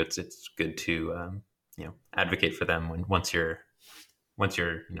welcomed you. It's good to advocate for them once you're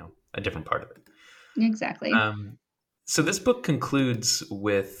a different part of it. Exactly. So this book concludes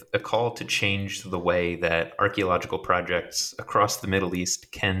with a call to change the way that archaeological projects across the Middle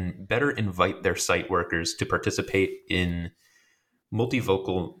East can better invite their site workers to participate in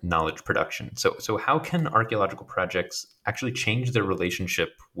multivocal knowledge production. So how can archaeological projects actually change their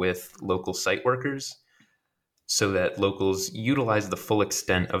relationship with local site workers so that locals utilize the full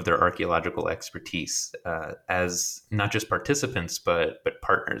extent of their archaeological expertise as not just participants, but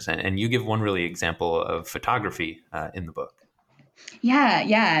partners? And you give one really example of photography in the book.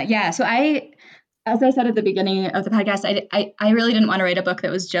 Yeah. So as I said at the beginning of the podcast, I really didn't want to write a book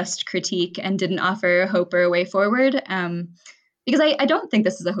that was just critique and didn't offer hope or a way forward. Because I don't think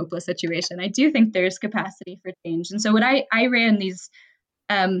this is a hopeless situation. I do think there's capacity for change. And so when I ran these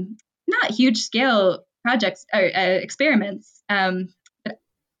not huge scale projects or experiments, but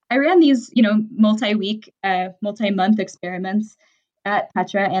I ran these, multi-week, multi-month experiments at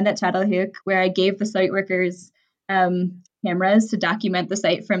Petra and at Çatalhöyük, where I gave the site workers cameras to document the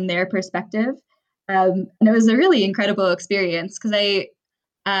site from their perspective. And it was a really incredible experience because I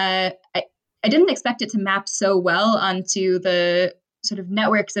didn't expect it to map so well onto the sort of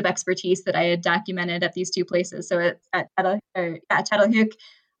networks of expertise that I had documented at these two places. So at Çatalhöyük,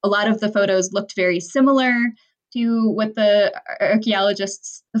 a lot of the photos looked very similar to what the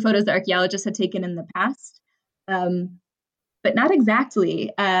photos the archaeologists had taken in the past, but not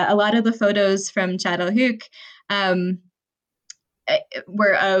exactly. A lot of the photos from Çatalhöyük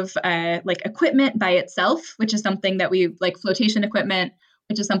were of equipment by itself, which is something that we like flotation equipment,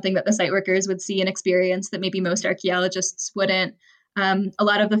 which is something that the site workers would see and experience that maybe most archaeologists wouldn't. A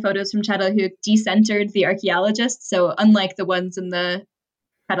lot of the photos from Çatalhöyük decentered the archaeologists. So unlike the ones in the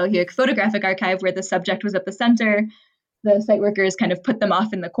Çatalhöyük photographic archive where the subject was at the center, the site workers kind of put them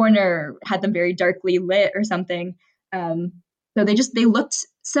off in the corner or had them very darkly lit or something. So they looked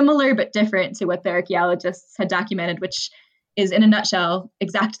similar but different to what the archaeologists had documented, which is in a nutshell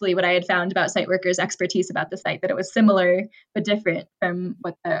exactly what I had found about site workers' expertise about the site, that it was similar but different from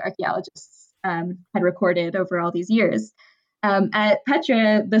what the archaeologists had recorded over all these years. At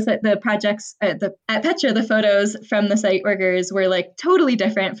Petra, the photos from the site workers were like totally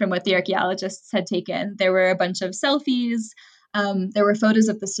different from what the archaeologists had taken. There were a bunch of selfies. There were photos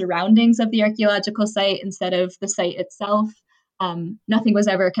of the surroundings of the archaeological site instead of the site itself. Nothing was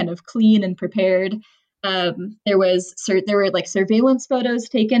ever kind of clean and prepared. There were like surveillance photos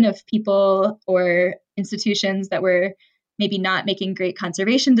taken of people or institutions that were maybe not making great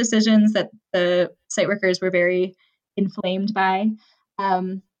conservation decisions that the site workers were very inflamed by.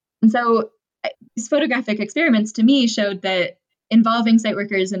 And so these photographic experiments to me showed that involving site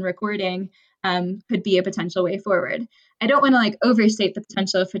workers in recording could be a potential way forward. I don't want to like overstate the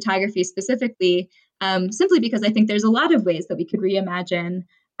potential of photography specifically, simply because I think there's a lot of ways that we could reimagine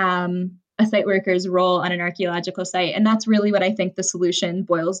a site worker's role on an archaeological site. And that's really what I think the solution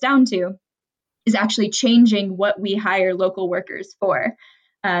boils down to, is actually changing what we hire local workers for.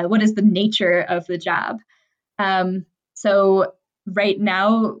 What is the nature of the job? So right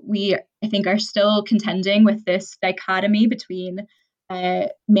now, I think, are still contending with this dichotomy between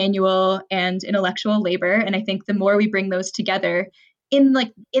manual and intellectual labor. And I think the more we bring those together in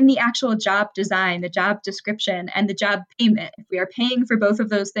the actual job design, the job description, and the job payment, if we are paying for both of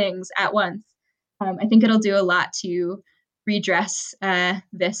those things at once, I think it'll do a lot to redress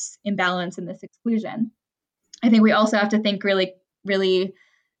this imbalance and this exclusion. I think we also have to think really, really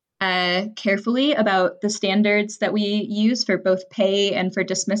carefully about the standards that we use for both pay and for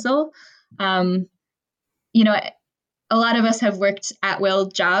dismissal. A lot of us have worked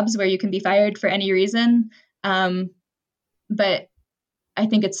at-will jobs where you can be fired for any reason, but I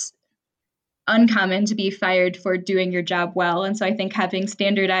think it's uncommon to be fired for doing your job well. And so I think having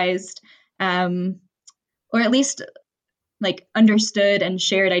standardized or at least like understood and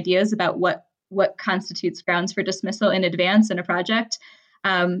shared ideas about what constitutes grounds for dismissal in advance in a project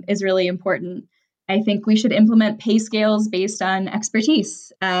is really important. I think we should implement pay scales based on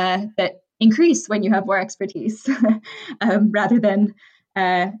expertise that increase when you have more expertise rather than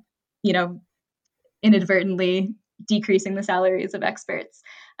inadvertently decreasing the salaries of experts.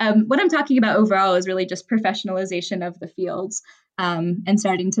 What I'm talking about overall is really just professionalization of the fields, and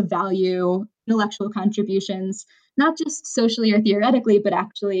starting to value intellectual contributions, not just socially or theoretically, but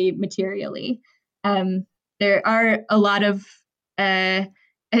actually materially. There are a lot of, I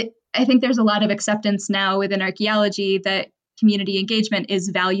think there's a lot of acceptance now within archaeology that community engagement is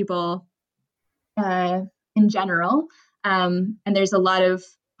valuable in general. And there's a lot of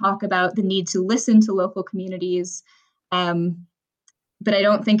talk about the need to listen to local communities. But I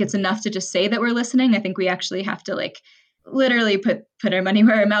don't think it's enough to just say that we're listening. I think we actually have to literally put our money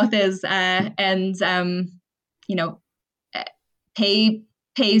where our mouth is, and pay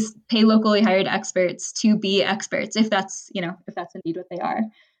locally hired experts to be experts if that's indeed what they are,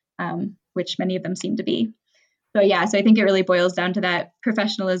 which many of them seem to be. So I think it really boils down to that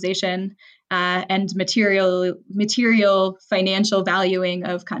professionalization and material financial valuing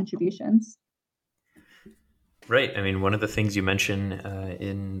of contributions. Right. I mean, one of the things you mention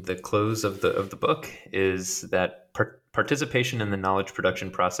in the close of the book is that participation in the knowledge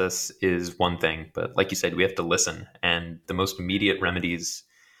production process is one thing, but like you said, we have to listen. And the most immediate remedies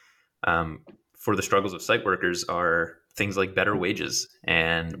for the struggles of site workers are things like better wages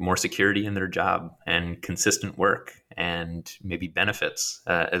and more security in their job and consistent work and maybe benefits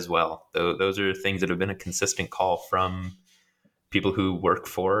as well. Those are things that have been a consistent call from people who work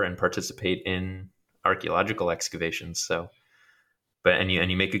for and participate in archaeological excavations. So, and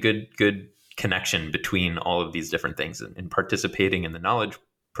you make a good connection between all of these different things and participating in the knowledge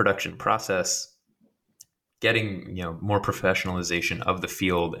production process, getting more professionalization of the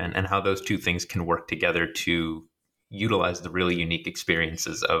field, and how those two things can work together to utilize the really unique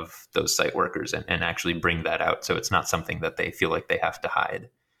experiences of those site workers and actually bring that out. So it's not something that they feel like they have to hide.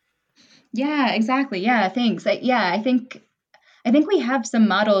 Yeah, exactly. Yeah, thanks. I think we have some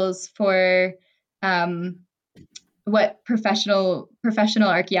models for what professional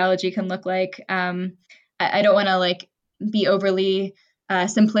archaeology can look like. I don't want to be overly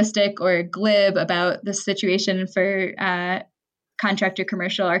simplistic or glib about the situation for contractor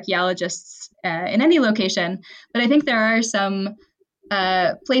commercial archaeologists in any location, but I think there are some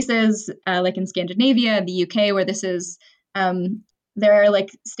places like in Scandinavia, the UK, where this is there are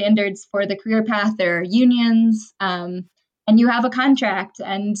standards for the career path. There are unions, and you have a contract,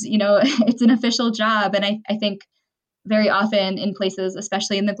 and it's an official job. And I think very often in places,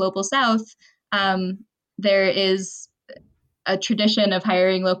 especially in the global South, there is a tradition of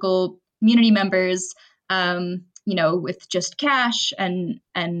hiring local community members, with just cash, and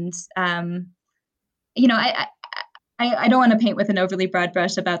I don't want to paint with an overly broad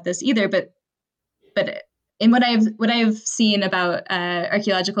brush about this either, but in what I've seen about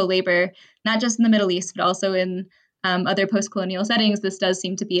archaeological labor, not just in the Middle East, but also in other post-colonial settings, this does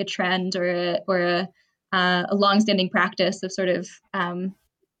seem to be a trend or a longstanding practice of sort of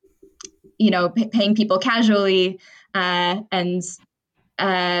paying people casually and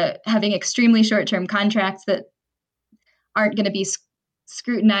having extremely short-term contracts that aren't going to be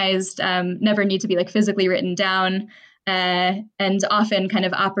scrutinized, never need to be physically written down, and often kind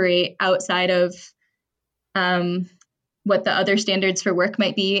of operate outside of what the other standards for work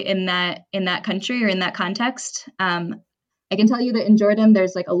might be in that country or in that context. I can tell you that in Jordan,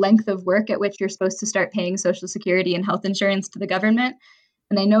 there's a length of work at which you're supposed to start paying Social Security and health insurance to the government.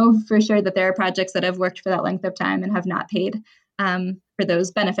 And I know for sure that there are projects that have worked for that length of time and have not paid for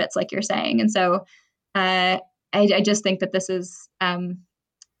those benefits, like you're saying. And so I just think that this is,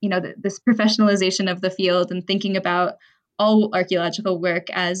 this professionalization of the field and thinking about all archaeological work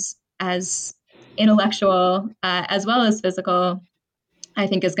as intellectual as well as physical, I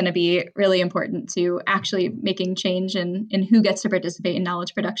think is going to be really important to actually making change in who gets to participate in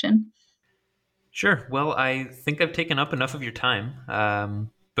knowledge production. Sure. Well, I think I've taken up enough of your time.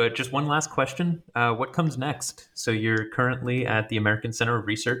 But just one last question. What comes next? So you're currently at the American Center of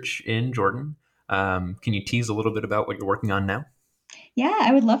Research in Jordan. Can you tease a little bit about what you're working on now? Yeah,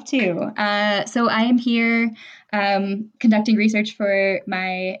 I would love to. So I am here conducting research for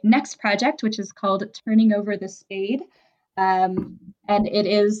my next project, which is called Turning Over the Spade. And it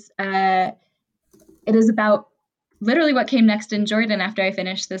is about literally what came next in Jordan after I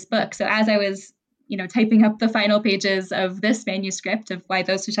finished this book. So as I was, typing up the final pages of this manuscript of Why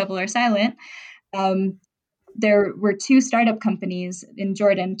Those Who Shovel Are Silent, there were two startup companies in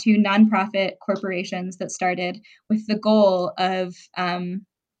Jordan, two nonprofit corporations that started with the goal of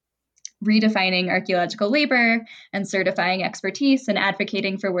redefining archaeological labor and certifying expertise and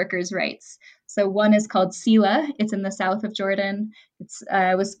advocating for workers' rights. So one is called SELA. It's in the south of Jordan.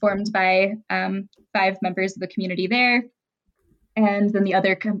 It was formed by 5 members of the community there. And then the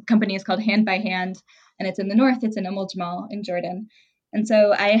other company is called Hand by Hand, and it's in the north. It's in Jamal in Jordan. And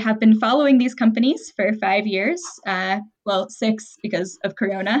so I have been following these companies for 5 years, 6 because of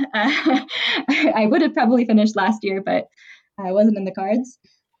Corona. I would have probably finished last year, but it wasn't in the cards.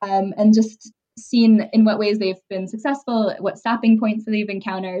 And just seen in what ways they've been successful, what stopping points they've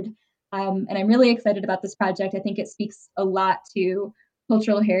encountered. And I'm really excited about this project. I think it speaks a lot to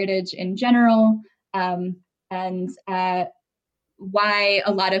cultural heritage in general, and why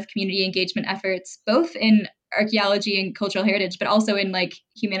a lot of community engagement efforts, both in archaeology and cultural heritage, but also in like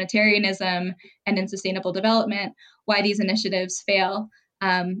humanitarianism and in sustainable development, why these initiatives fail.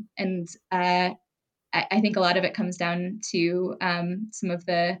 I think a lot of it comes down to some of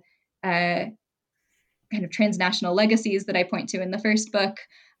the kind of transnational legacies that I point to in the first book,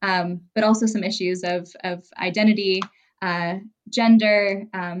 but also some issues of identity, gender,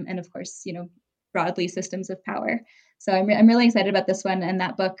 and of course, broadly systems of power. So I'm really excited about this one and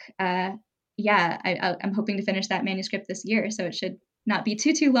that book. I'm hoping to finish that manuscript this year, so it should not be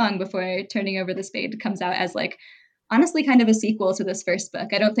too long before Turning Over the Spade comes out as honestly kind of a sequel to this first book.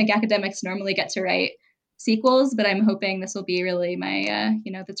 I don't think academics normally get to write sequels, but I'm hoping this will be really my,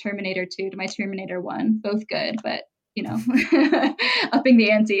 the Terminator 2 to my Terminator 1, both good, but, upping the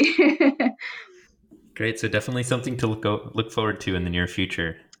ante. Great. So definitely something to look forward to in the near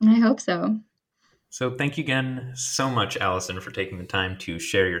future. I hope so. So thank you again so much, Allison, for taking the time to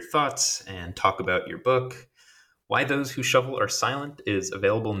share your thoughts and talk about your book. Why Those Who Shovel Are Silent is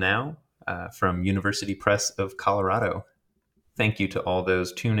available now from University Press of Colorado. Thank you to all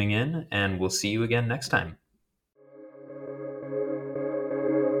those tuning in, and we'll see you again next time.